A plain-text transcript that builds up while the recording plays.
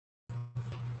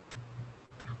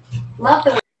Love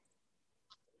the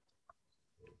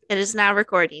It is now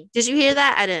recording. Did you hear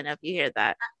that? I didn't know if you heard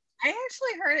that. I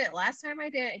actually heard it last time I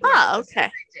didn't hear it. Oh, This time okay. I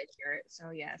did hear it. So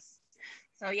yes.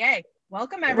 So yay.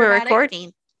 Welcome We're everybody.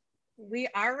 recording. We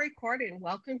are recording.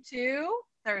 Welcome to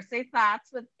Thursday Thoughts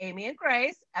with Amy and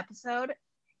Grace, episode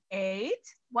 8.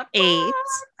 What? 8.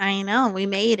 I know. We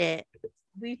made it.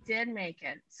 We did make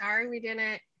it. Sorry we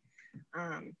didn't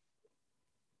um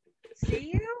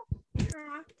see you.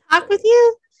 Talk with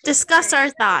you. Just Discuss like our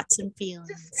thoughts and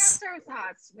discuss feelings. our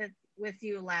thoughts with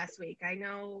you last week. I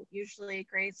know usually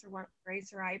Grace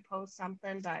or I post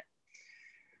something, but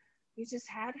we just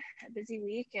had a busy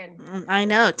week and I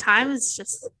know. Time is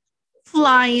just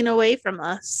flying away from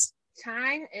us.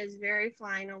 time is very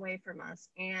flying away from us.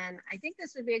 And I think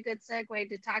this would be a good segue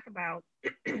to talk about,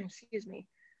 excuse me,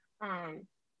 about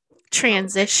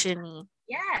Transitioning.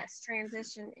 yes,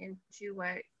 transition into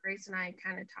what Grace and I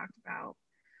kind of talked about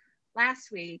last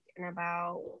week and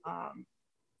about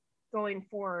going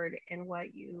forward and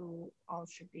what you all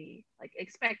should be like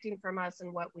expecting from us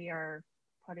and what we are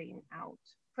putting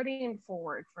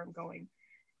forward from going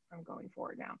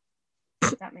forward now.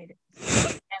 That made it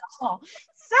at all.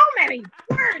 So many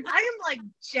words. I am like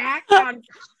jacked on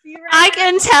coffee right I now.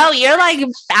 can tell you're like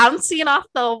bouncing off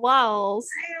the walls.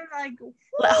 I am like,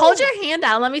 Hold your hand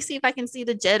down. Let me see if I can see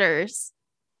the jitters.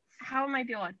 how am I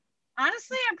doing?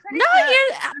 Honestly, I'm pretty No,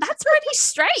 good. that's pretty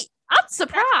straight. I'm That's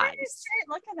pretty surprised. straight.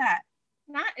 Look at that.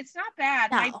 It's not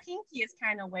bad. No. My pinky is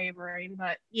kind of wavering,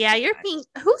 but yeah, your pink.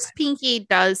 Whose pinky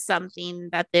does something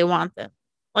that they want them?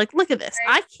 Like, look at this.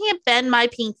 right? I can't bend my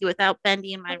pinky without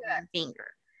bending my Look at ring finger.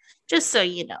 Just so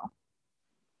you know,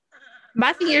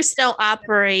 my fingers don't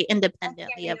operate I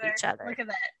independently can't of either. each other. Look at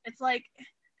that. It's like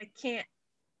I can't.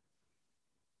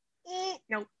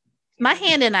 Nope. My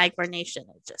hand and eye coordination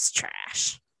is just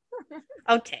trash.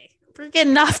 Okay, we're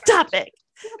getting off topic.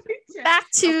 Back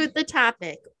to the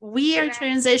topic. We are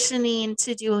transitioning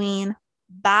to doing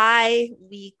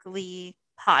bi-weekly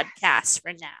podcasts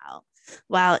for now.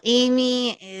 While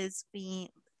Amy is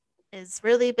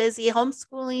really busy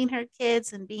homeschooling her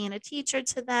kids and being a teacher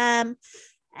to them,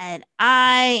 and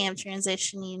I am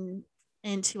transitioning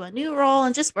into a new role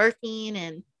and just working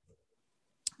and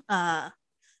uh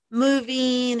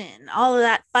moving and all of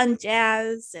that fun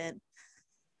jazz. And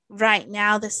right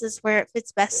now, this is where it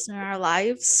fits best in our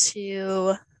lives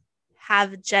to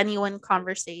have genuine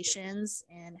conversations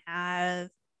and have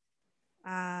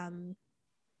um,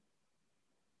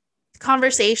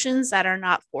 conversations that are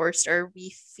not forced or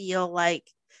we feel like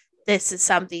this is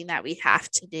something that we have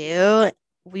to do.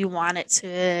 We want it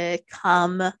to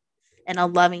come in a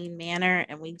loving manner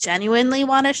and we genuinely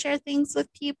want to share things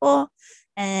with people.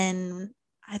 And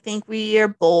I think we are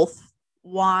both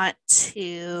want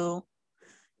to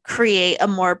create a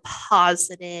more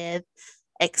positive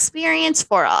experience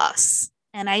for us.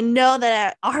 And I know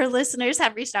that our listeners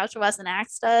have reached out to us and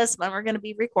asked us when we're going to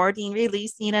be recording,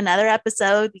 releasing another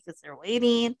episode because they're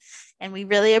waiting. And we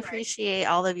really appreciate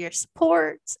all of your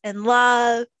support and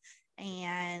love.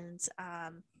 And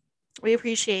we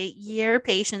appreciate your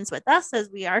patience with us as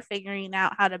we are figuring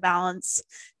out how to balance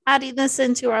adding this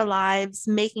into our lives,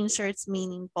 making sure it's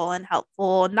meaningful and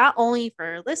helpful, not only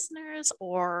for listeners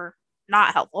or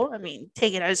not helpful. I mean,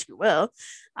 take it as you will,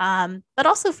 but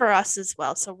also for us as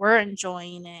well. So we're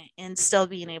enjoying it and still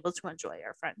being able to enjoy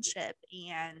our friendship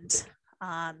and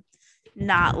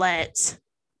not let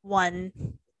one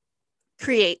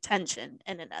create tension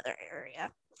in another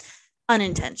area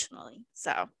unintentionally.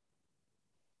 So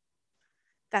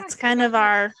that's kind of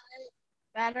our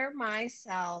better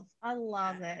myself. I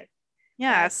love it.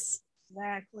 yes.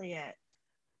 That's exactly it.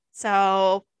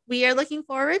 So we are looking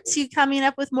forward to coming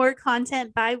up with more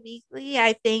content bi-weekly.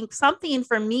 I think something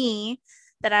for me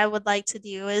that I would like to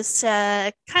do is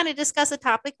to kind of discuss a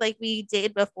topic like we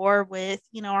did before with,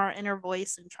 our inner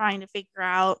voice and trying to figure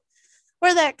out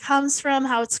where that comes from,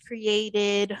 how it's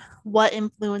created, what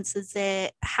influences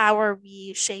it, how are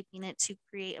we shaping it to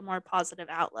create a more positive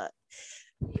outlook.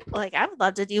 Like I would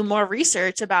love to do more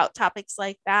research about topics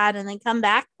like that and then come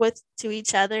back with to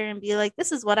each other and be like,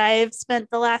 this is what I've spent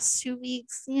the last 2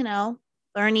 weeks,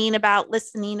 learning about,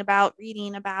 listening about,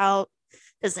 reading about.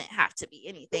 Doesn't have to be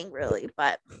anything really,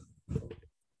 but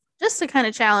just to kind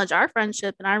of challenge our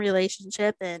friendship and our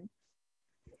relationship and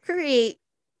create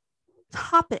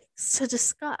topics to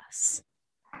discuss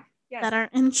that are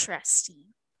interesting.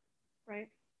 Right.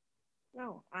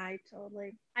 No, I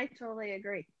totally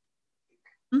agree.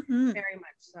 Mm-hmm. Very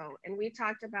much so. And we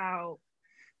talked about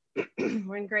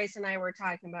when Grace and I were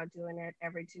talking about doing it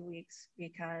every 2 weeks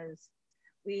because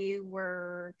we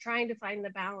were trying to find the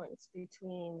balance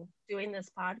between doing this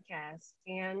podcast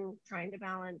and trying to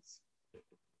balance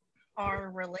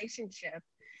our relationship,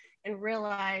 and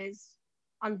realize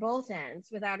on both ends,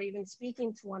 without even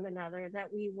speaking to one another,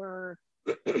 that we were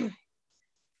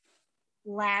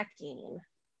lacking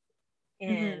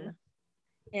Mm-hmm.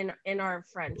 in our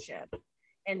friendship,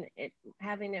 and it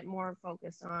having it more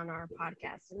focused on our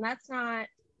podcast. And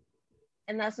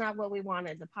that's not what we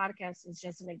wanted. The podcast is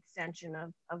just an extension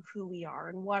of who we are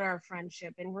and what our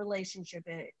friendship and relationship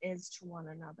is to one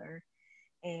another.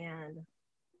 And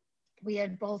we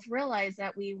had both realized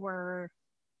that we were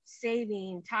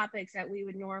saving topics that we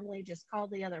would normally just call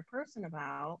the other person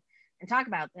about and talk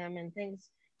about them and things,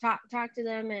 talk to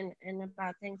them and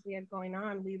about things we had going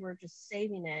on. We were just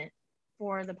saving it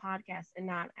for the podcast and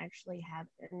not actually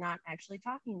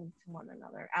talking to one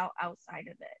another outside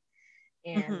of it.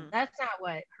 And Mm-hmm. that's not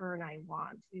what her and I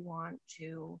want. We want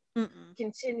to Mm-mm.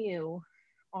 continue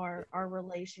our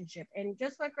relationship, and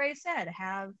just what Grace said,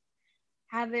 have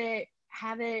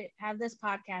this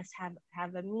podcast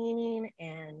have a meaning,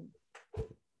 and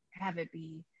have it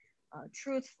be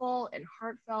truthful and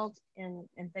heartfelt, and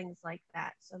things like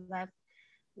that. So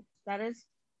that is,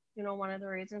 one of the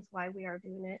reasons why we are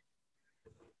doing it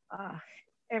uh,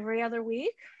 every other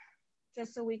week,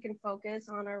 just so we can focus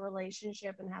on our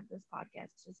relationship and have this podcast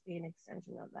just be an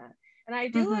extension of that. And I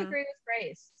do Mm-hmm. agree with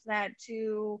Grace that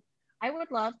I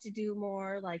would love to do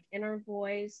more like inner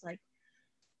voice, like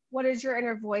what is your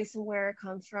inner voice and where it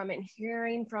comes from, and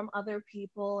hearing from other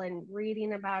people and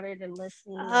reading about it and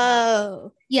listening about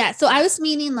Oh, yeah. So I it. was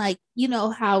meaning like,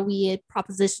 how we had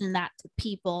propositioned that to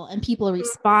people and people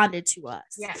responded to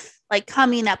us, Yes. like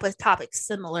coming up with topics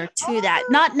similar to that.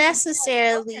 Oh, Not okay.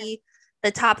 necessarily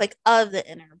the topic of the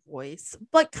inner voice,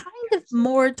 but kind of Gotcha.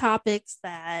 more topics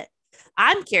that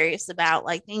I'm curious about,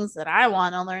 like things that I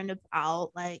want to learn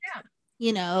about. Like,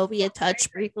 Yeah. we had I touched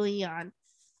agree. briefly on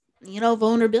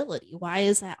vulnerability. Why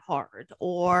is that hard?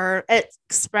 Or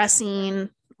expressing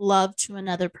love to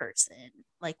another person.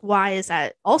 Like, why is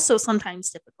that also sometimes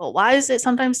difficult? Why is it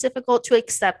sometimes difficult to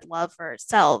accept love for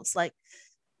ourselves? Like,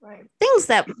 Right. things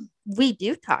that we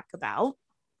do talk about,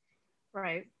 Right.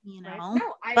 Right. you know,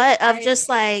 No, I but of I just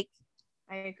like,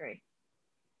 I agree.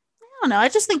 I don't know, I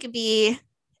just think it'd be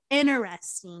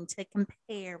interesting to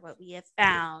compare what we have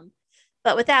found,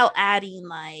 but without adding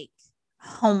like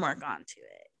homework onto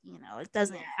it. It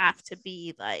doesn't Yeah. have to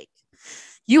be like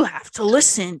you have to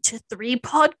listen to 3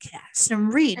 podcasts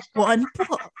and read one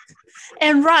book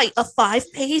and write a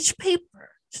 5-page paper,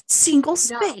 single No.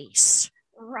 space,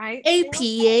 Right. Single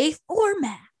APA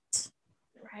format.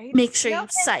 right. Make sure No. you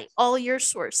cite all your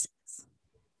sources.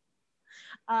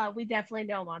 We definitely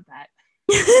don't want that.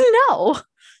 No.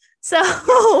 So,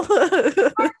 Yeah.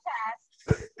 Hard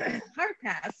pass. Hard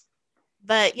pass.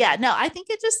 but yeah, No. no, I think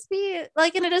it just be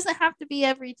like, and it doesn't have to be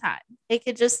every time. It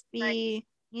could just Right.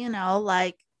 be,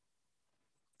 like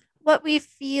what we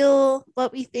feel,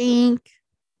 what we think,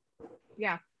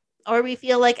 Yeah. or we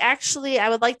feel like actually I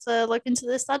would like to look into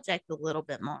this subject a little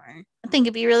bit more. I think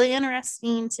it'd be really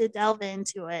interesting to delve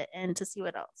into it and to see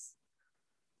what else.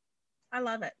 I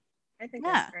love it. I think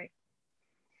that's Yeah. great.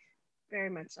 Very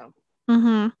much so.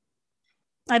 Mm-hmm.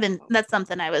 I've been, So, that's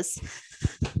something I was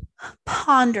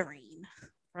pondering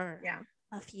for yeah.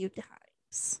 a few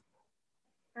times.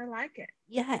 I like it.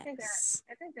 Yes.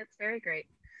 I think that's very great.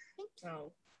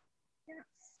 So yes.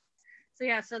 So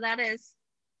yeah, so that is,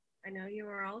 I know you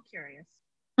were all curious.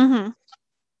 Mm-hmm.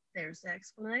 There's the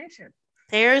explanation.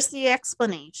 There's the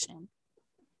explanation.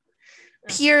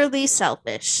 Purely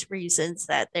selfish reasons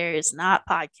that there is not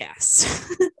podcasts.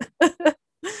 I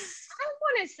don't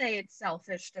want to say it's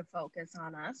selfish to focus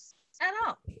on us at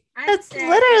all. I'd That's say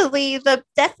literally the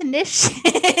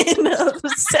definition of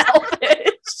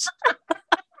selfish.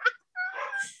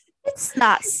 It's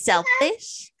not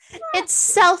selfish. It's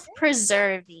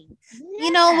self-preserving.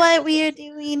 You know yes, what we are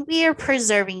doing? We are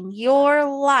preserving your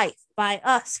life by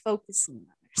us focusing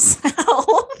on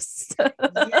ourselves.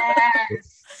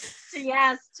 yes. So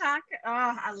yes, talk.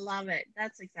 Oh, I love it.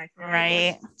 That's exactly right.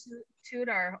 Right. Let's toot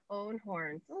our own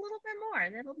horns a little bit more.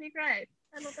 That'll be great.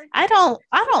 That'll be I great. don't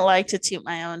I don't like to toot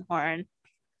my own horn.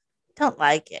 Don't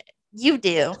like it. You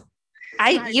do.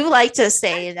 I You like to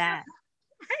say that.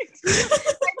 I do.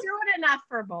 I do it enough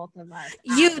for both of us.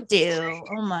 You do.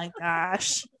 Oh my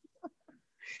gosh.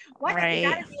 What? You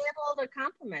got Right. to be able to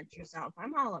compliment yourself.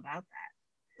 I'm all about that.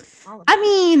 All I about it.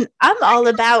 mean, I'm all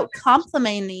about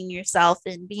complimenting yourself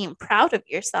and being proud of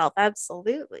yourself.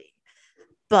 Absolutely.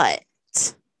 But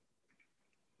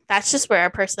that's just where our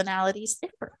personalities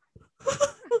differ.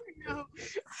 No,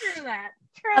 true that.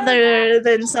 Other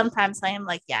than sometimes I am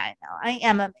like, yeah, I know, I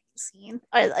am amazing.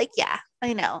 Or like, yeah,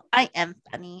 I know, I am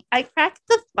funny. I crack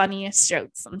the funniest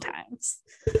jokes sometimes.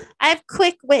 I have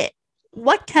quick wit.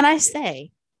 What can I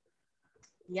say?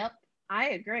 Yep, I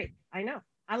agree. I know.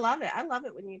 I love it. I love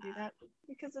it when you do that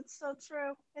because it's so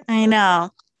true. It's I so true. know.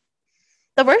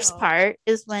 The worst So, part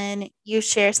is when you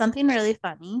share something really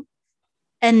funny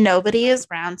and nobody is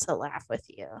around to laugh with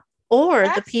you. Or the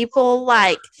that's people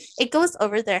like it goes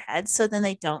over their heads, so then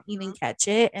they don't even catch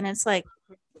it. And it's like,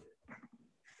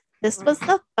 this was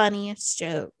the funniest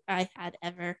joke I had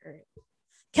ever heard.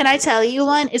 Can I tell you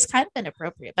one? It's kind of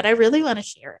inappropriate, but I really want to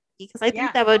share it because I think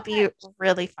yeah. that would be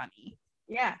really funny.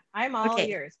 Yeah, I'm all Okay,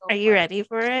 ears. are Go you for it. ready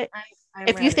for it? I'm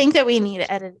If you ready. think that we need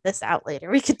to edit this out later,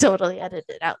 we could totally edit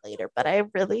it out later, but I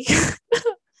really,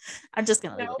 I'm just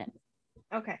going to leave it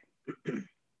Nope. in. Okay.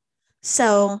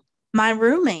 So, my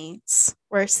roommates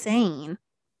were saying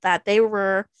that they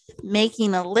were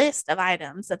making a list of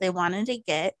items that they wanted to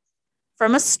get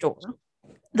from a store.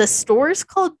 The store is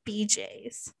called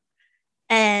BJ's,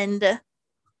 and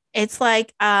it's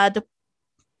like a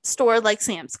store like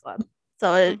Sam's Club.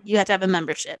 So you have to have a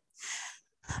membership.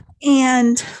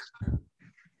 And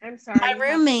I'm my sorry. You have to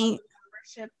have roommate,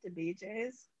 a membership to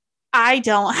BJ's. I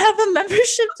don't have a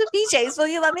membership to BJ's. Will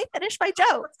you let me finish my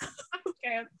joke?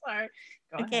 Okay, I'm sorry.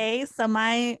 Go ahead. Okay, so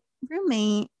my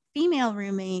roommate, female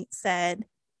roommate, said,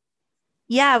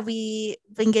 yeah, we've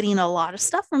been getting a lot of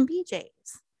stuff from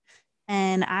BJ's.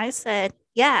 And I said,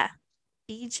 yeah,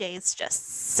 BJ's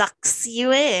just sucks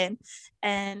you in.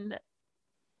 And neither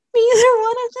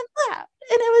one of them laughed.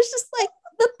 And it was just like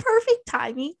the perfect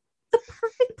timing, the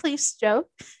perfect place joke.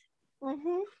 Mm-hmm.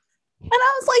 And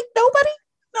I was like, nobody,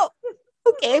 no,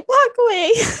 okay, walk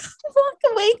away. Walk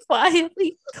away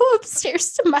quietly. Go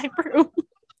upstairs to my room.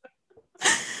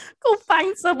 Go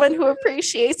find someone who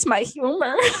appreciates my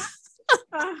humor.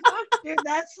 Dude,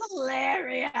 that's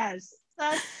hilarious.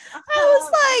 That's I was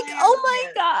like, oh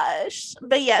my hilarious. gosh.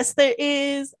 But yes, there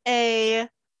is a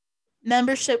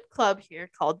membership club here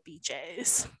called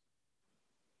BJ's.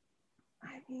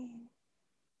 I mean,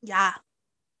 Yeah.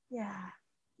 yeah,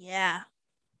 Yeah.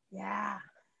 yeah.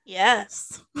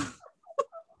 Yes.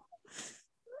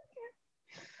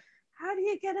 How do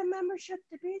you get a membership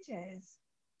to BJ's?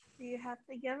 Do you have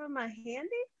to give them a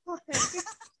handy?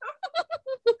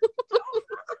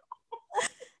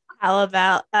 How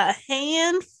about a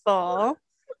handful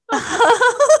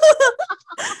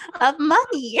of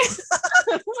money?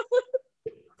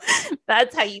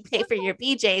 That's how you pay for your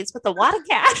BJ's, with a lot of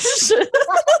cash.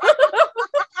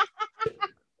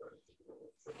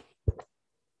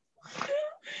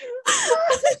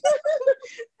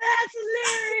 That's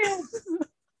hilarious.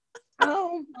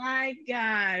 Oh my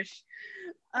gosh.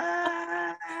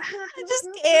 I just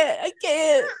can't. I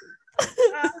can't.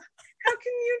 How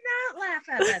can you not laugh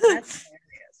at that? That's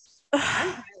hilarious. I'm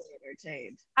highly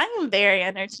entertained. I am very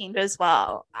entertained as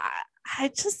well. I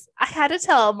had to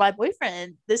tell my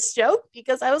boyfriend this joke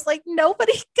because I was like,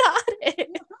 nobody got it.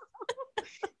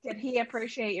 Did he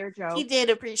appreciate your joke? He did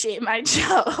appreciate my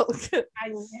joke. I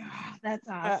know. That's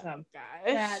awesome.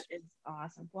 That is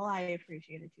awesome. Well, I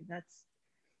appreciate it too.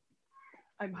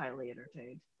 I'm highly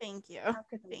entertained. Thank you.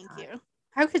 Thank not? you.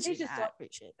 How could They you just not don't-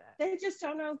 appreciate that? They just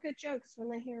don't know good jokes when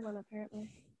they hear one, apparently.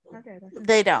 Okay.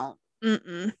 They don't.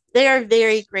 They are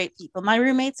very great people. My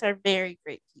roommates are very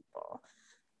great people.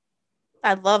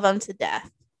 I love them to death.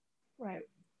 Right.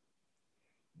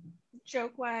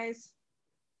 Joke wise.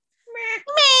 Meh,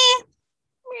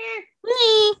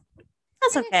 meh.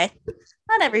 That's okay.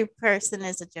 Not every person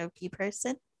is a jokey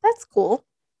person. That's cool.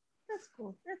 That's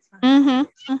cool. That's fine.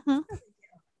 Mm-hmm. Mm-hmm.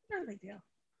 No big deal.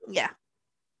 Yeah.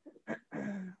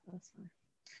 That's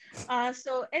fine.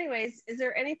 So, anyways, is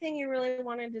there anything you really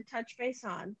wanted to touch base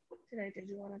on today? Did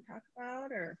you want to talk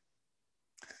about, or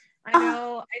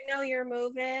I know you're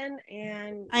moving,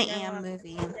 and I am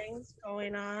moving. things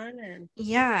going on, and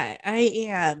yeah, I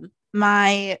am.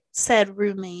 My said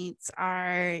roommates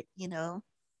are,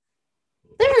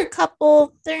 they're a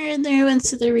couple. They're new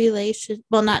into the relation.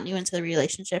 Well, not new into the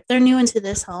relationship. They're new into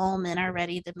this home and are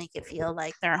ready to make it feel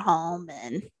like their home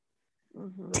and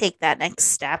take that next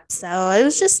step. So it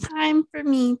was just time for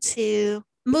me to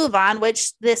move on,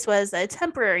 which this was a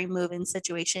temporary moving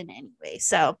situation anyway.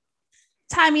 So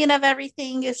timing of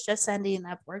everything is just ending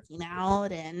up working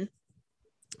out. And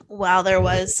while there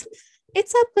was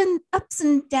it's ups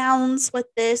and downs with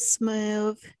this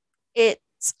move, it's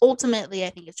ultimately, I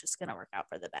think it's just going to work out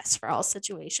for the best for all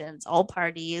situations, all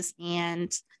parties.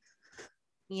 And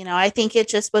I think it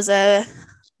just was a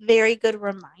very good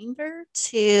reminder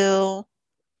to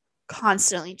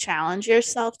constantly challenge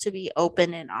yourself to be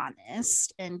open and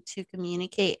honest and to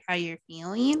communicate how you're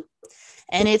feeling.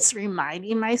 And it's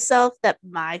reminding myself that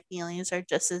my feelings are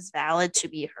just as valid to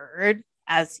be heard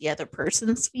as the other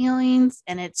person's feelings.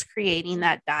 And it's creating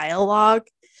that dialogue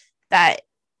that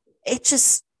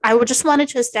I would just wanted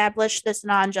to establish this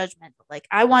non-judgmental. Like,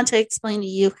 I want to explain to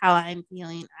you how I'm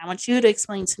feeling. I want you to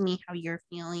explain to me how you're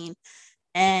feeling.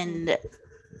 And,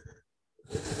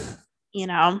 you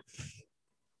know,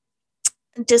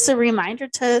 just a reminder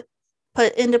to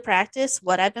put into practice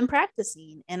what I've been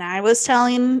practicing. And I was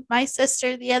telling my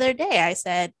sister the other day, I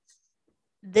said,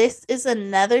 this is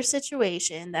another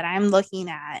situation that I'm looking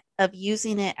at of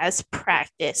using it as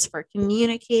practice for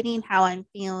communicating how I'm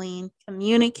feeling,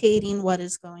 communicating what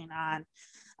is going on,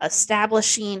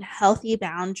 establishing healthy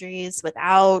boundaries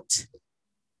without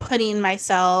putting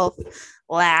myself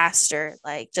last or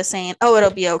like just saying, oh,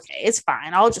 it'll be okay. It's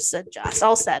fine. I'll just adjust.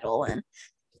 I'll settle. And,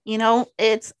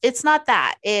 it's not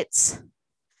that. It's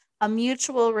a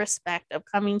mutual respect of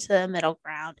coming to a middle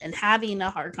ground and having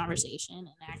a hard conversation and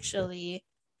actually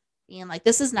being like,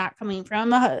 this is not coming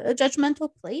from a judgmental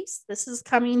place. This is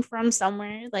coming from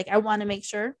somewhere. Like, I want to make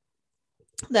sure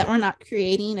that we're not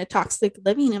creating a toxic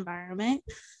living environment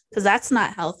because that's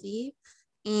not healthy.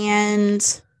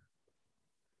 And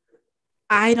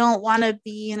I don't want to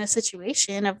be in a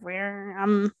situation of where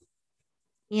I'm,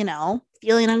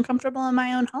 feeling uncomfortable in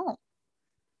my own home.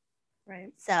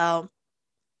 Right. So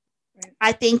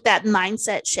I think that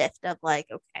mindset shift of like,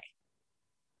 okay,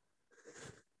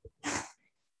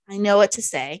 I know what to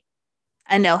say.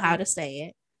 I know how to say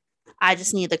it. I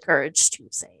just need the courage to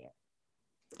say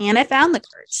it. And I found the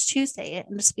courage to say it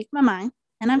and to speak my mind.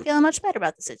 And I'm feeling much better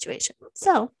about the situation.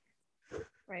 So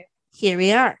here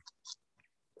we are.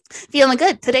 Feeling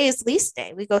good. Today is lease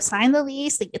day. We go sign the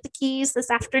lease and get the keys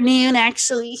this afternoon,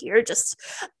 actually, here just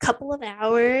a couple of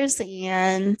hours.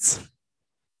 And,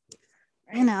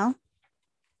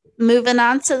 moving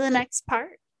on to the next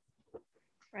part.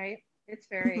 Right. It's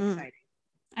very exciting.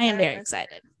 I am very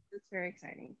excited. It's very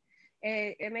exciting.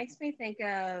 It makes me think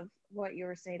of what you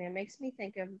were saying. It makes me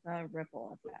think of the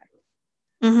ripple effect.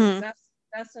 Mm-hmm.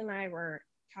 Gus and I were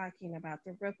talking about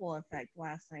the ripple effect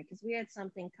last night because we had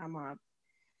something come up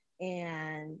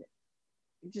and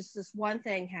just this one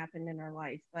thing happened in our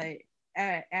life. But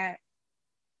at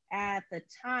the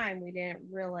time, we didn't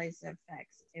realize the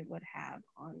effects it would have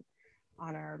on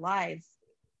our lives,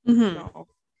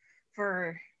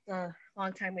 for the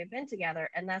long time we've been together.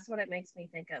 And that's what it makes me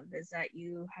think of, is that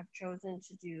you have chosen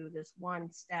to do this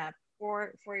one step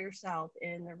for yourself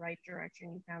in the right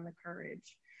direction. You found the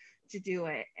courage to do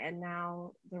it. And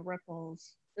now the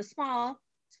ripples, the small,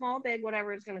 big,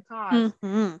 whatever it's going to cost,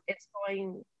 they're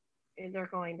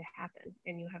going to happen.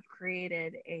 And you have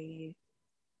created a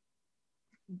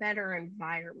better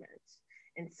environment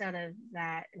instead of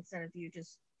you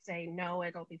just saying, no,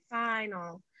 it'll be fine.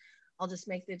 I'll just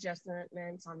make the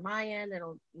adjustments on my end.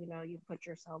 It'll, you put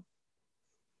yourself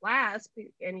last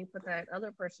and you put that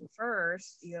other person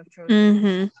first. You have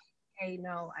chosen, hey,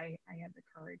 no, I have the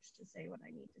courage to say what I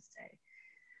need to say.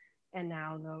 And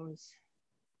now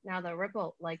the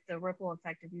ripple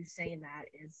effect of you saying that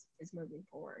is moving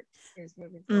forward.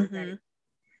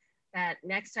 That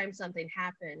next time something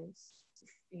happens,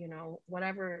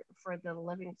 whatever for the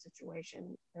living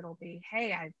situation, it'll be,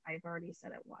 hey, I've already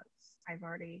said it once. I've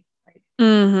already I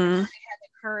had the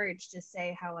courage to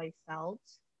say how I felt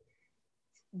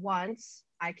once.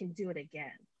 I can do it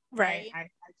again. Right. I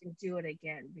can do it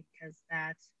again because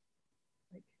that's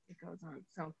like it goes on.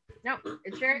 So no,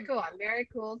 it's very cool. I'm very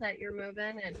cool that you're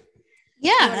moving and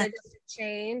wanted to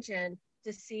change and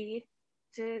to see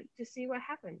what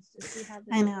happens, to see how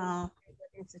the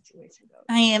living situation goes.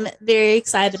 I am very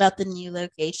excited about the new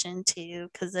location too,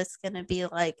 because it's going to be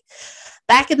like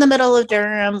back in the middle of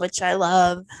Durham, which I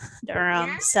love Durham.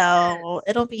 Yeah. So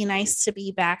it'll be nice to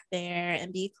be back there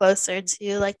and be closer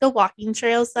to like the walking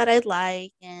trails that I'd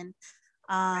like, and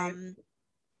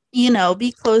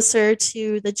be closer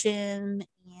to the gym,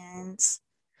 and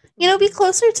be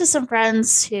closer to some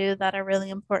friends too that are really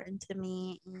important to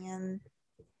me, and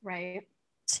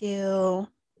to,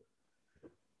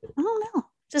 I don't know,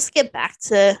 just get back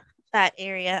to that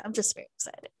area. I'm just very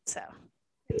excited. So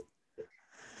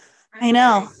I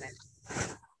know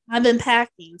I've been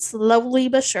packing slowly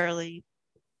but surely.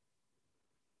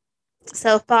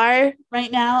 So far,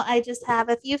 right now, I just have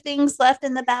a few things left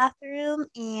in the bathroom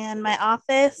and my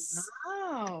office.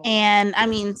 Wow. And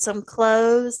some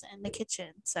clothes and the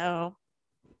kitchen. So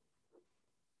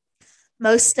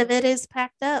most of it is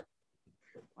packed up.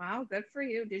 Wow, good for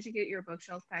you. Did you get your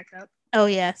bookshelf packed up? Oh,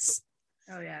 yes.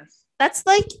 Oh, yes. That's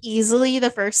like easily the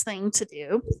first thing to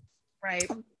do. Right.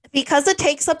 because it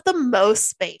takes up the most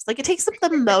space. Like it takes up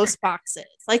the most boxes.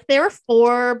 Like there are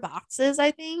 4 boxes,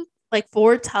 I think, like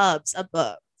 4 tubs of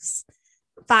books,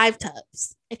 5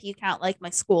 tubs if you count like my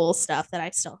school stuff that I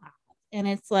still have. And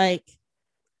it's like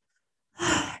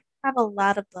I have a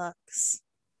lot of books.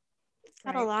 I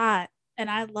have a Right. lot, and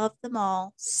I love them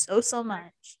all so so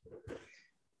much.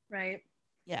 Right.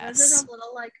 Was it a Yes.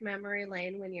 little like memory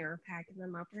lane when you were packing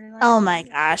them up? And you're like, Oh oh my my God,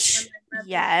 when gosh. I read this for the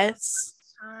Yes.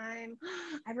 first time,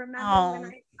 I remember when Oh.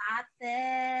 I got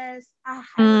this. I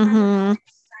remember how Mhm.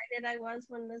 excited I was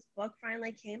when this book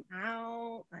finally came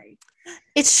out. Like,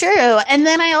 It's true. And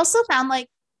then I also found like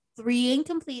 3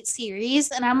 incomplete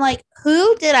series, and I'm like,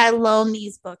 who did I loan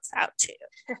these books out to?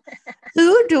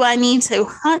 Who do I need to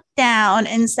hunt down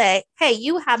and say, hey,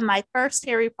 you have my first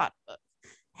Harry Potter book?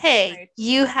 Hey, right.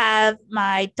 you have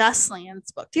my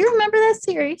Dustlands book. Do you remember that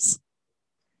series?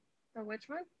 So which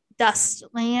one?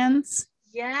 Dustlands.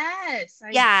 Yes,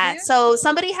 I Yeah. do. So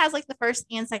somebody has like the first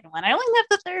and second one. I only have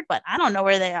the third one. I don't know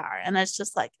where they are. And it's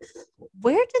just like,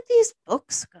 where did these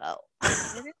books go?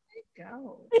 Where did they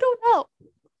go? I don't know.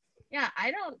 Yeah,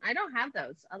 I don't have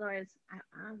those. Otherwise,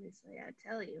 obviously I'd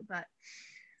tell you, but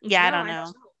Yeah, I no, don't I don't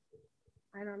know.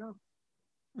 know. I don't know.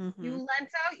 You Hmm.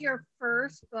 lent out your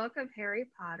first book of Harry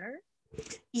Potter.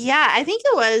 Yeah, I think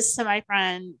it was to my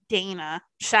friend Dana.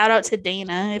 Shout out to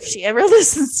Dana if she ever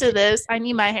listens to this. I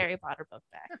need my Harry Potter book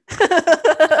back.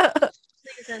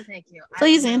 Please and thank you. I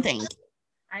Please would and really, thank you.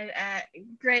 I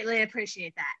greatly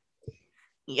appreciate that.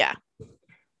 Yeah.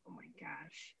 Oh my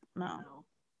gosh. No. No.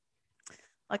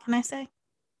 What can I say?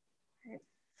 Right.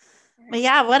 But Right.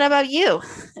 yeah, what about you?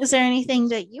 Is there anything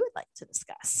that you would like to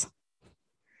discuss?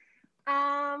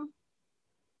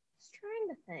 Just trying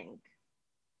to think.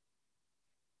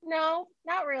 No,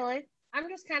 not really. I'm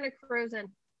just kind of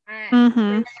cruising. Mm-hmm.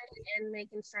 Cruising and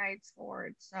making strides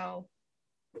forward. So,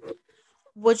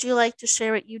 Would you like to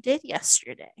share what you did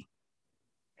yesterday?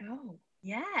 oh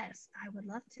yes, I would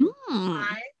love to. Hmm.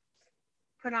 I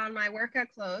put on my workout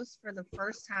clothes for the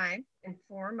first time in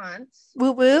 4 months.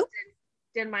 Woo woo.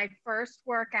 Did my first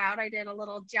workout. I did a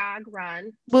little jog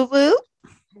run. Woo woo.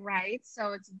 Right.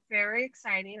 So it's very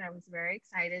exciting. I was very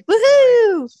excited to do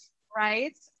it. Woohoo.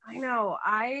 Right. I know.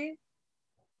 I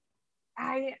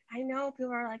know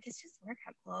people are like, it's just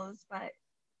workout clothes, but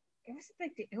it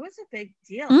was a big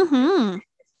deal. Mm-hmm.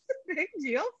 It's a big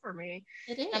deal for me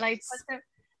It that is.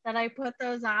 I put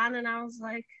those on and I was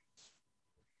like,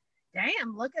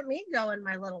 damn, look at me go in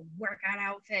my little workout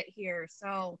outfit here.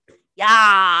 So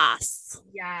Yes.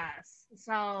 yes.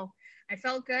 So I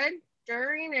felt good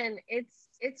during, and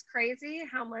it's crazy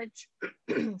how much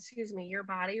excuse me, your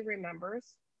body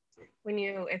remembers when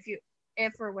you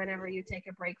if or whenever you take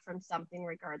a break from something,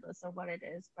 regardless of what it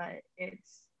is. But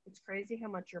it's crazy how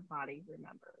much your body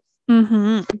remembers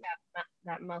Mm-hmm.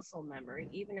 that muscle memory.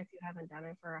 Even if you haven't done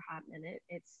it for a hot minute,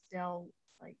 it's still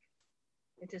like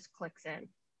it just clicks in.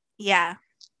 Yeah.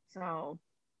 So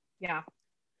yeah,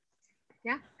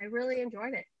 yeah, I really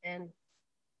enjoyed it, and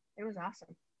it was awesome.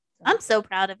 So I'm so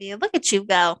proud of you. Look at you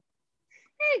go.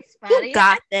 thanks, You buddy.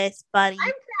 got this, I'm buddy.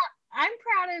 I'm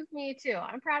proud of me too.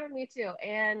 I'm proud of me too.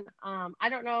 And I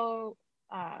don't know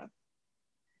uh,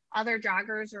 other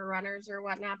joggers or runners or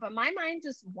whatnot, but my mind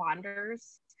just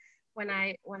wanders when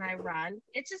I run.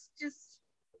 It just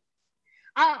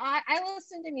I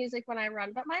listen to music when I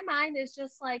run, but my mind is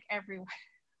just like everywhere,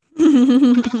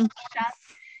 just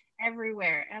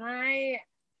everywhere. And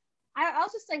I'll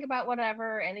just think about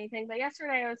whatever, anything. But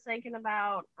yesterday I was thinking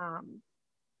about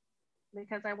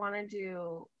because I wanted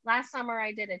to. Last summer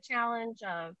I did a challenge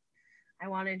of I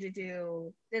wanted to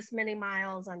do this many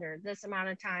miles under this amount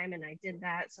of time, and I did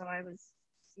that. So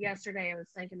yesterday I was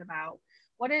thinking about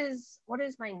what is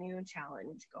my new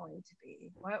challenge going to be?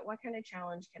 What kind of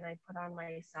challenge can I put on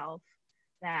myself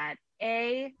that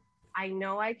I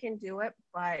know I can do it,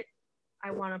 but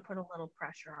I want to put a little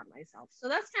pressure on myself. So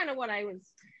that's kind of what I was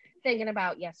thinking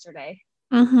about yesterday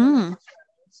when I Mm-hmm. was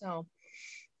running. So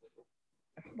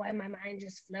why my mind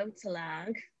just floats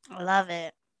along. I love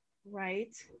it.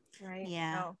 Right, right.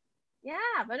 Yeah. So,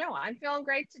 yeah, but no, I'm feeling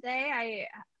great today.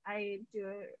 I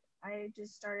do. I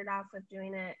just started off with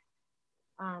doing it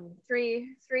 3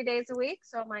 days a week.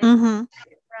 So my Mm-hmm.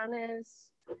 run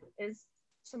is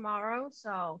tomorrow.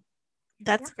 So yeah,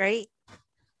 That's great.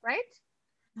 right.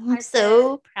 I'm I said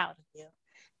so proud of you.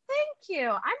 thank you.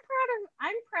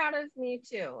 I'm proud of me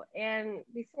too. And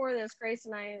before this, Grace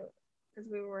and I, because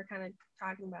we were kind of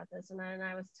talking about this, and then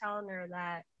I was telling her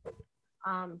that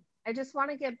I just want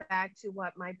to get back to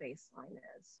what my baseline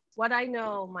is. What I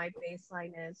know my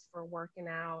baseline is for working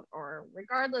out, or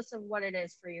regardless of what it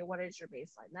is for you, what is your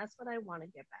baseline? That's what I want to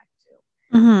get back to.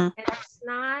 Mm-hmm. And it's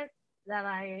not that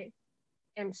I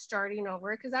am starting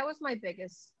over, because that was my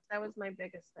biggest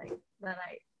thing, that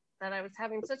I was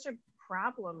having such a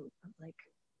problem of like,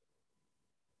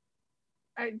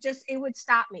 it would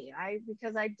stop me.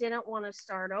 Because I didn't want to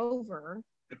start over,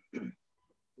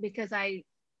 because I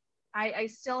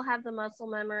still have the muscle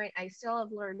memory. I still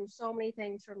have learned so many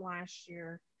things from last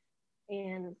year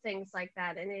and things like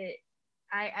that. And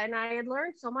I had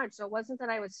learned so much. So it wasn't that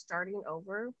I was starting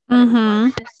over, but it Mm-hmm.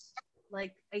 was just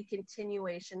like a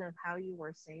continuation of how you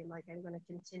were saying, like, I'm going to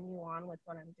continue on with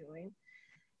what I'm doing.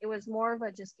 It was more of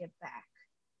a just get back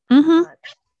Mm-hmm.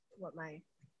 what my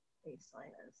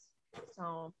baseline is.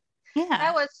 So Yeah.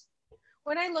 that was,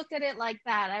 when I looked at it like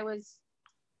that,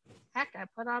 heck, I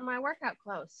put on my workout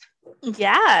clothes.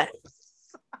 Yeah.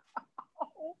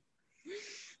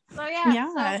 So yeah, Yeah.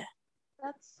 so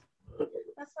that's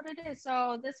what it is.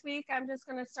 So this week I'm just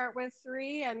gonna start with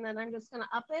 3, and then I'm just gonna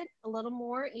up it a little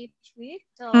more each week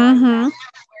till I'm Mm-hmm. back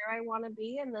where I want to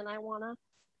be, and then I wanna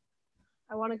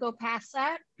go past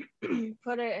that,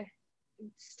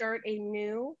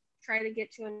 try to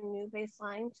get to a new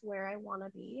baseline to where I want to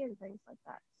be and things like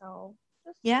that. So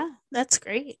just Yeah, that's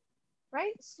great.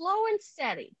 right, slow and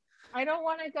steady. I don't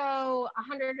want to go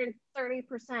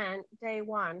 130% day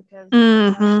one, because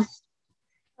Mm-hmm.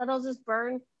 that'll just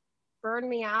burn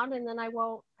me out, and then I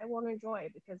won't enjoy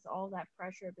it, because all that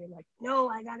pressure of being like, no,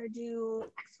 I gotta do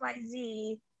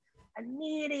XYZ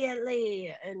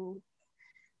immediately, and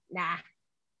nah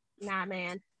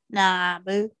man, Nah,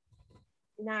 boo.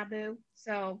 nah boo.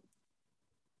 So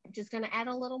I'm just gonna add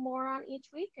a little more on each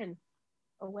week, and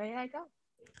away I go.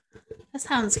 That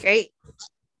sounds great.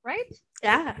 Right,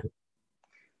 Yeah.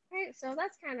 right. So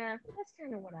that's kind of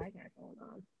what I got going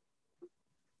on.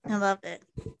 I love it.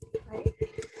 Right.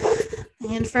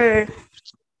 And for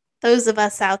those of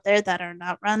us out there that are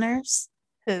not runners,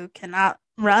 who cannot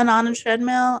run on a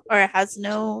treadmill or has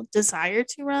no desire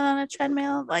to run on a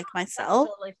treadmill, like That's myself,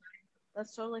 totally fine.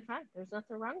 That's totally fine. There's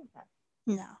nothing wrong with that.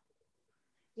 no.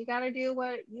 You gotta do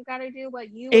what you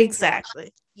enjoy.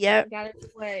 Exactly. Yep. You gotta do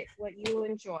what you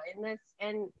enjoy,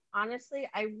 and honestly,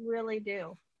 I really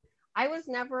do. I was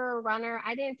never a runner.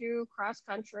 I didn't do cross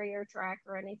country or track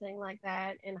or anything like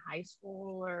that in high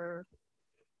school, or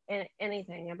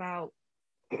anything about.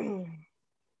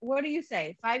 What do you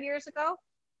say? 5 years ago?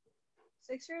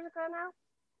 6 years ago now?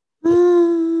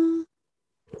 Mm,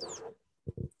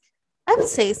 I would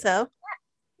say so.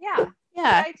 Yeah, because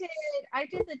Yeah. I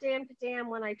did the Dam to Dam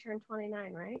when I turned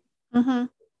 29, right? Mm-hmm.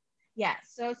 Yeah.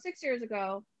 So 6 years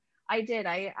ago, I did.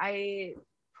 I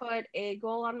put a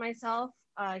goal on myself.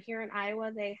 Here in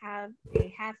Iowa, they have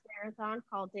a half marathon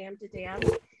called Dam to Dam,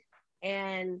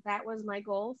 and that was my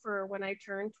goal for when I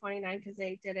turned 29, because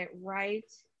they did it right.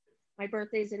 My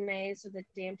birthday's in May, so the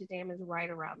Dam to Dam is right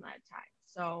around that time.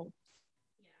 So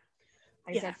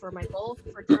I Yeah. said for my goal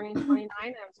for turning 29, I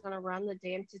was going to run the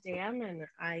Dam to Dam, and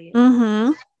I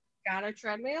Mm-hmm. got a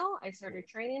treadmill. I started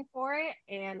training for it,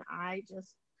 and I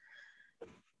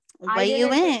Away you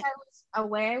didn't think went. I was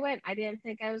away I went. I didn't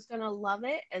think I was going to love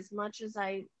it as much as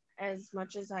I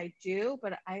do,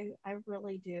 but I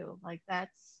really do. Like,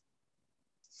 that's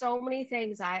so many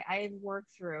things I've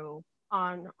worked through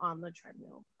on the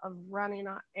treadmill, of running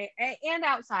on and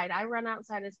outside. I run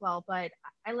outside as well, but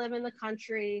I live in the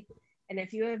country, and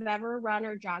if you have ever run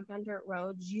or jogged on dirt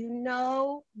roads, you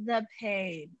know the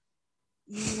pain.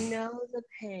 You know the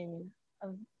pain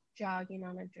of jogging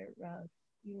on a dirt road.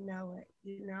 You know it.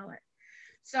 You know it.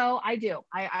 So I do.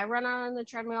 I run on the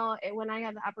treadmill when I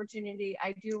have the opportunity.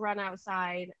 I do run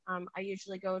outside. I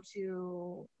usually go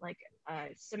to like a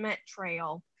cement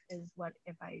trail is what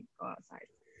if I go outside.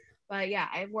 But yeah,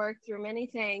 I've worked through many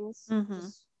things, Mm-hmm.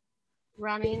 just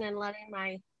running and letting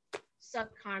my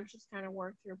subconscious kind of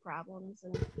work through problems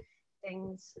and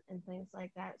things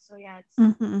like that. So yeah, it's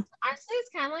Mm-hmm. honestly it's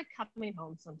kind of like coming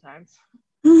home sometimes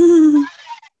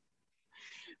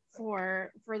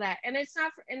for that, and it's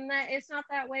not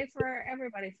that way for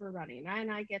everybody for running,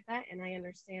 and I get that and I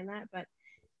understand that, but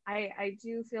I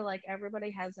do feel like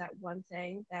everybody has that one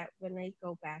thing that when they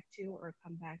go back to or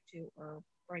come back to or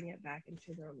bring it back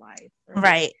into their life, they're like,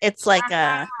 Right. It's like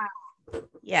aha,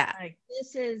 yeah. like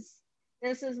this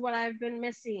is what I've been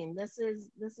missing. This is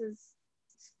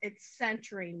it's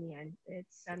centering me, and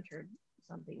it's centered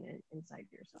something inside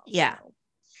yourself. Yeah. So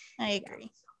I yeah,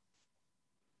 agree.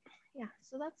 yeah,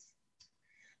 so that's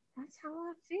how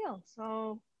I feel.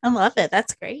 So I love it's it. just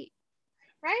That's great.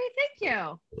 right. Thank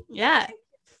you. Yeah. Thank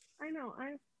you. I know.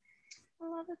 I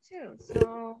love it too.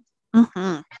 So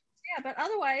Mm-hmm. yeah, but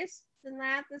otherwise than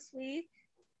that, this week,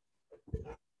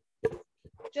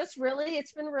 just really,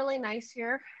 it's been really nice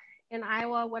here in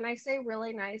Iowa, when I say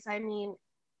really nice, I mean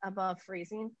above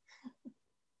freezing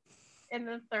in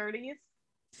the 30s.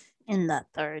 In the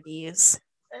 30s.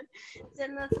 It's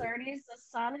in the 30s. The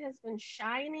sun has been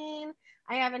shining.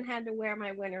 I haven't had to wear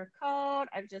my winter coat.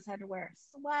 I've just had to wear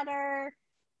a sweater.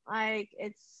 Like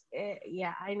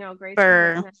yeah, I know Grayson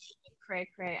doesn't have cray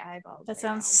cray eyeballs. That right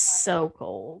sounds now, so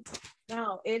cold.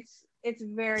 no, it's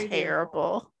very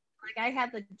terrible. Beautiful. Like I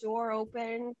had the door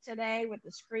open today with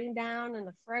the screen down and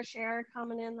the fresh air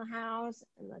coming in the house,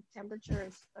 and the temperature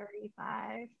is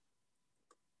 35.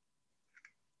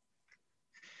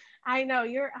 I know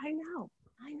you're. I know.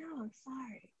 I know. I'm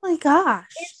sorry. Oh my gosh.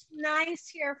 It's nice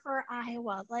here for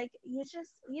Iowa. Like you just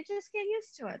get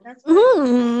used to it. That's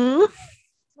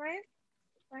right.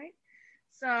 Right.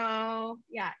 So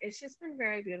yeah, it's just been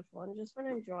very beautiful and just been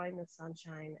enjoying the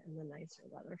sunshine and the nicer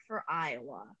weather for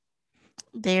Iowa.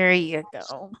 There you go.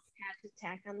 Had to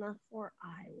tack on the for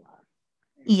Iowa.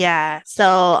 Yeah. So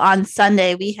on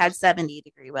Sunday we had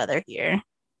 70-degree weather here.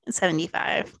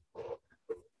 75.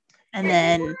 And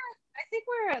then I think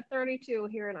we're at 32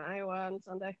 here in Iowa on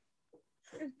Sunday.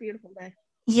 It's a beautiful day.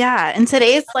 Yeah, and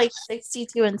today it's like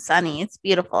 62 and sunny. It's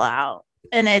beautiful out.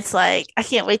 And it's like I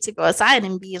can't wait to go outside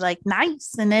and be like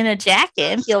nice and in a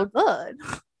jacket and feel good.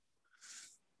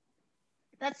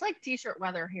 That's like t-shirt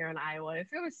weather here in Iowa.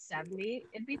 If it was 70,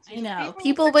 it'd be I know.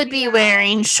 People would be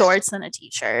wearing shorts and a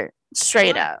t-shirt.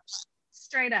 Straight up.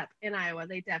 Straight up in Iowa,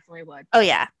 they definitely would. Oh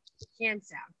yeah. Hands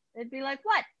down. They'd be like,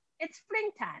 what? It's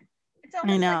springtime. It's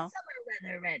almost like summer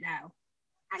weather right now.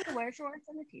 I can wear shorts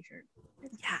and a t-shirt.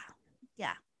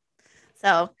 Yeah.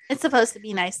 So it's supposed to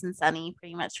be nice and sunny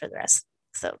pretty much for the rest.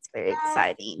 So it's very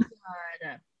exciting.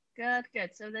 Good.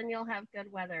 So then you'll have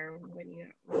good weather when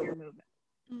you're moving.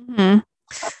 Mm-hmm.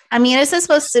 I mean, it's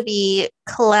supposed to be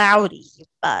cloudy,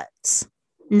 but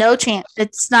no chance.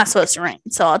 It's not supposed to rain,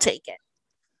 so I'll take it.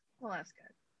 Well, that's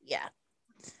good. Yeah.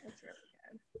 That's really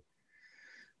good.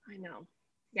 I know.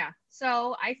 Yeah.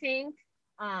 So I think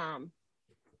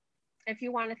if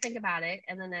you want to think about it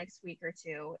in the next week or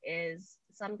two, is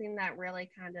something that really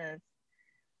kind of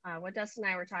what Dustin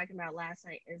and I were talking about last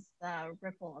night is the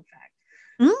ripple effect.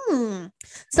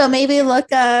 So maybe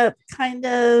look up kind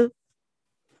of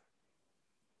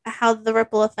how the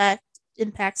ripple effect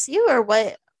impacts you, or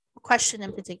what question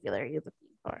in particular are you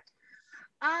looking for?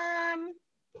 Yeah,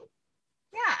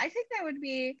 I think that would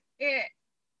be it.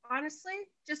 Honestly,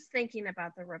 just thinking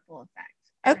about the ripple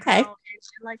effect. Okay. And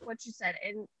like what you said,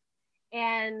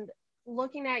 and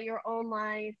looking at your own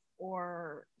life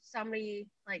or somebody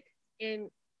like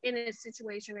in a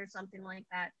situation or something like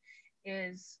that,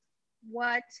 is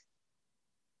what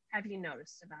have you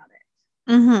noticed about it?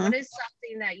 Mm-hmm. What is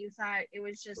something that you thought it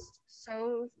was just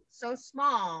so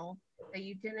small that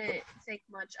you didn't think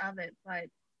much of it, but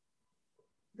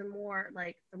the more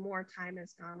time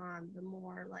has gone on, the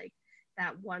more like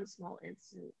that one small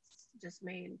instance just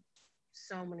made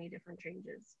so many different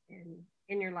changes in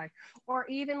your life, or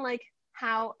even like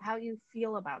how you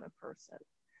feel about a person.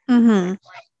 Mm-hmm. Like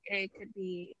it could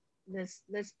be this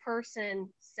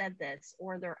person said this,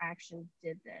 or their action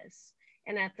did this,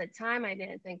 and at the time I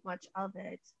didn't think much of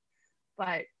it,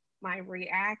 but my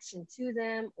reaction to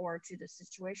them or to the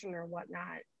situation or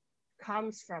whatnot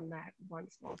comes from that one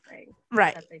small thing,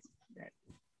 right, that they did.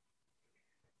 So,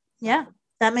 yeah,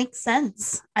 that makes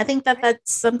sense. I think that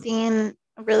that's something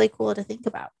really cool to think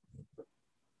about.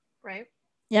 Right.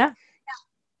 Yeah.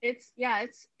 It's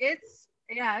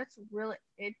really,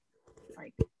 it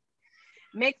like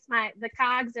makes the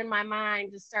cogs in my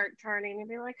mind just start turning and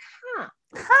be like,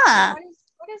 what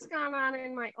is going on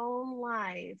in my own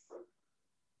life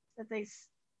that they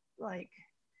like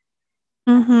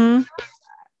mm-hmm.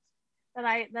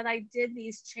 that I did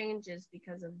these changes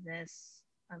because of this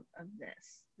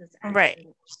this action right.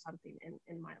 or something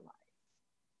in my life.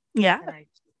 Yeah.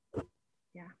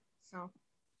 So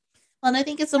well, and I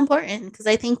think it's important because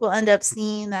I think we'll end up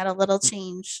seeing that a little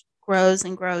change grows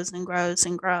and grows and grows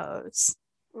and grows.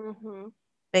 Mm-hmm.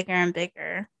 Bigger and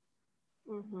bigger.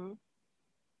 Mm-hmm.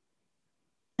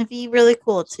 It'd be really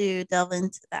cool to delve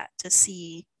into that to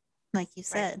see, like you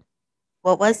said,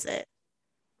 what was it?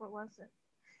 What was it?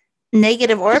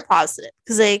 Negative or positive,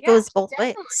 because it goes both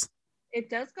definitely. ways. It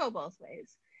does go both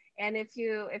ways. And if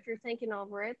you're thinking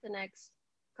over it the next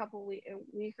couple week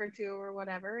or two or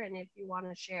whatever, and if you want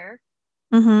to share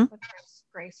with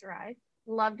Grace or I,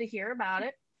 love to hear about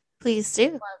it. Please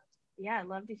do. I'd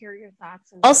love to hear your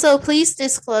thoughts. Also, please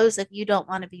disclose if you don't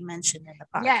want to be mentioned in the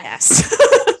podcast. Yes.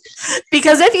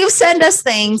 Because if you send us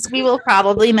things, we will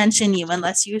probably mention you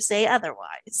unless you say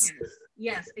otherwise.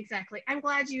 Yes, exactly. I'm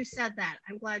glad you said that.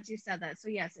 So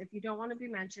yes, if you don't want to be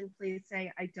mentioned, please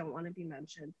say I don't want to be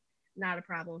mentioned. not a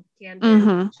problem. Can do.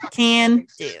 Mm-hmm. Can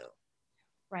do.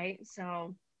 Right.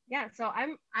 So yeah. So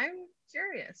I'm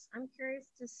curious. I'm curious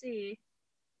to see.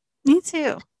 Me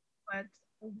too. What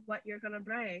what you're gonna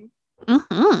bring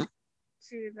Mm-hmm.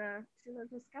 to the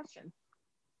discussion.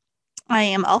 I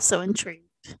am also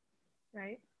intrigued.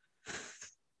 Right.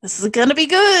 This is gonna be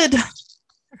good.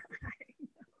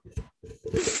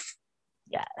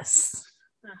 Yes.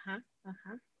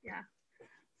 Yeah.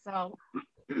 So.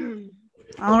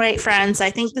 All right, friends. I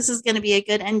think this is going to be a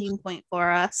good ending point for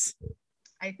us.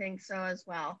 I think so as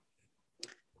well.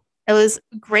 It was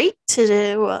great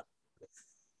to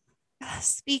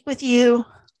speak with you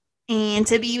and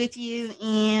to be with you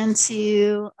and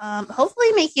to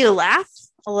hopefully make you laugh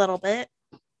a little bit.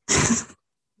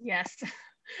 Yes.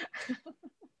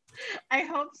 I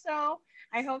hope so.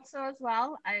 I hope so as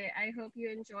well. I hope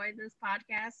you enjoyed this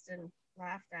podcast and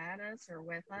laughed at us or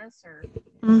with us or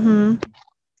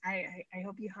I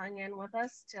hope you hung in with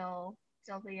us till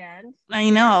the end. I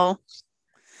know.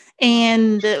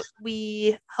 And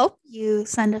we hope you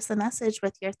send us a message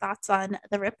with your thoughts on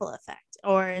the ripple effect,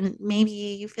 or maybe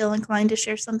you feel inclined to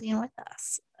share something with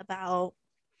us about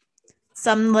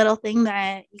some little thing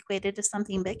that equated to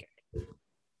something bigger.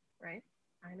 Right.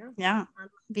 I know. Yeah.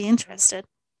 Be interested.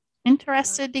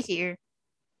 Interested to hear.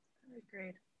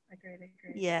 Agreed.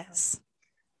 Yes.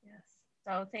 Yes.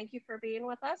 So thank you for being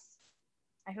with us.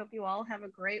 I hope you all have a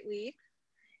great week.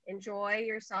 Enjoy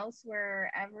yourselves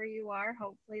wherever you are.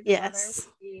 Hopefully the weather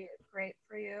will be great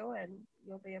for you and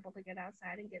you'll be able to get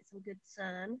outside and get some good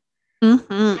sun.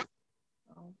 Mm-hmm.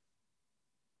 So,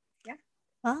 yeah.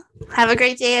 Well, have a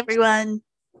great day, everyone.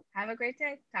 Have a great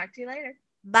day. Talk to you later.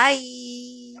 Bye.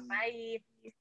 Bye.